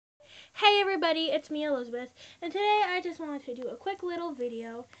Hey everybody, it's me Elizabeth, and today I just wanted to do a quick little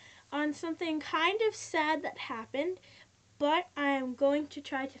video on something kind of sad that happened, but I am going to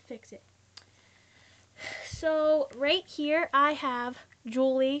try to fix it. So right here I have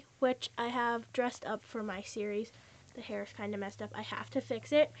Julie, which I have dressed up for my series. The hair is kind of messed up. I have to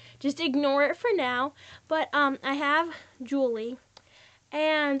fix it. Just ignore it for now. But I have Julie,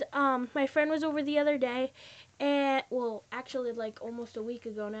 and my friend was over the other day, and well, actually like almost a week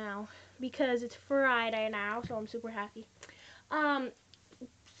ago now, because it's Friday now, so I'm super happy.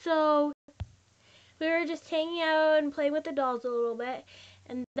 So we were just hanging out and playing with the dolls a little bit,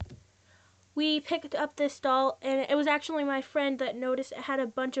 and then we picked up this doll, and it was actually my friend that noticed it had a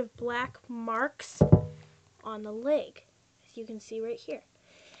bunch of black marks on the leg, as you can see right here.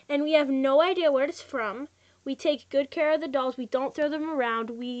 And we have no idea where it's from. We take good care of the dolls. We don't throw them around.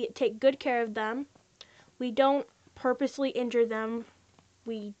 We take good care of them. We don't purposely injure them.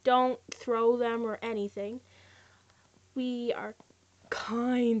 We don't throw them or anything. We are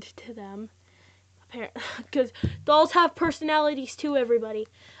kind to them. Because dolls have personalities too, everybody.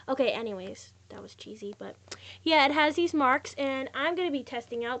 Okay, anyways, that was cheesy, but yeah, it has these marks, and I'm going to be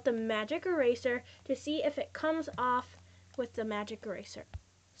testing out the magic eraser to see if it comes off with the magic eraser.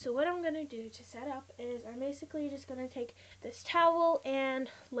 So what I'm going to do to set up is I'm basically just going to take this towel and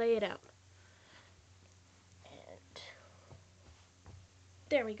lay it out. And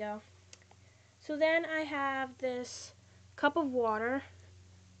there we go. So then I have this cup of water.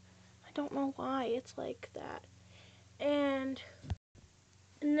 I don't know why it's like that. And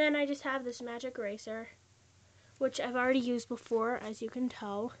then I just have this magic eraser, which I've already used before, as you can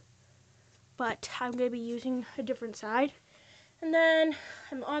tell. But I'm going to be using a different side. And then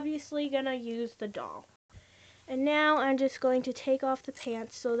I'm obviously going to use the doll. And now I'm just going to take off the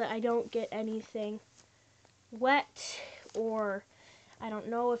pants so that I don't get anything wet, or I don't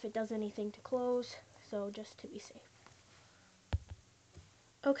know if it does anything to clothes, so just to be safe.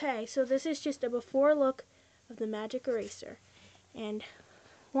 Okay, so this is just a before look of the magic eraser. And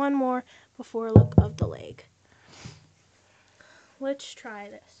one more before look of the leg. Let's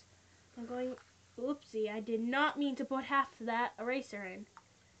try this. Oopsie, I did not mean to put half that eraser in.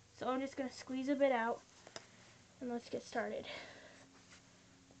 So I'm just going to squeeze a bit out, and let's get started.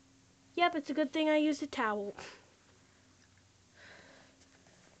 Yep, it's a good thing I used a towel.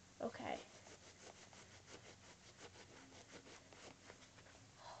 Okay.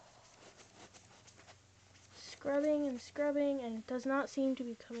 Scrubbing and scrubbing, and it does not seem to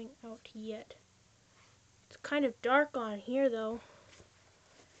be coming out yet. It's kind of dark on here, though.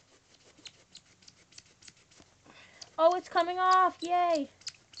 Oh, it's coming off! Yay!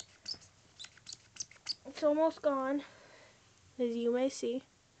 It's almost gone, as you may see.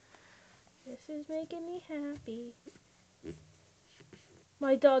 This is making me happy.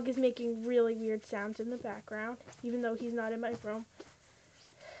 My dog is making really weird sounds in the background, even though he's not in my room.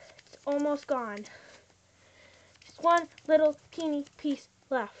 It's almost gone. Just one little teeny piece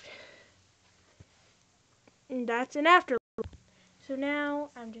left. And that's an after. So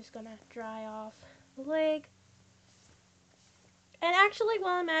now I'm just going to dry off the leg. And actually,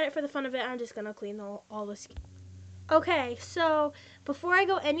 while I'm at it, for the fun of it, I'm just going to clean all the skin. Okay, so before I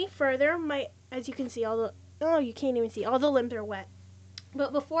go any further, as you can see, you can't even see, all the limbs are wet.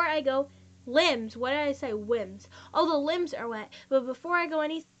 But before I go, limbs, what did I say, whims? All the limbs are wet. But before I go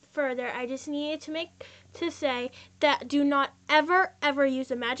any further, I just needed to say that do not ever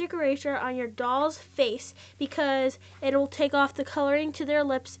use a magic eraser on your doll's face, because it'll take off the coloring to their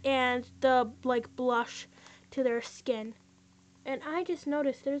lips and the blush to their skin. And I just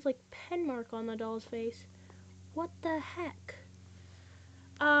noticed there's pen mark on the doll's face. What the heck?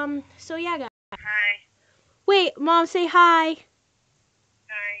 So yeah, guys. Hi. Wait, Mom, say hi.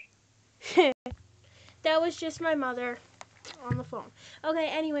 Hi. That was just my mother on the phone. Okay,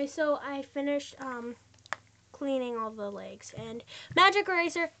 anyway, so I finished cleaning all the legs, and magic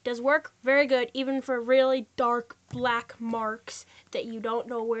eraser does work very good, even for really dark black marks that you don't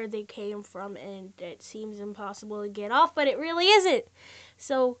know where they came from, and it seems impossible to get off, but it really isn't.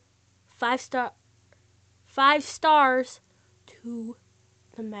 So 5 stars to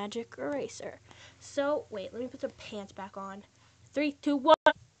the magic eraser. So wait, let me put the pants back on. 3, 2, 1.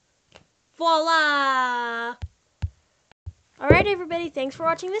 Voila! Alright everybody, thanks for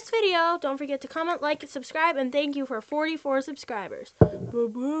watching this video. Don't forget to comment, like, and subscribe, and thank you for 44 subscribers.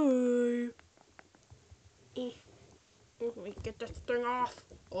 Bye-bye. Let me get this thing off.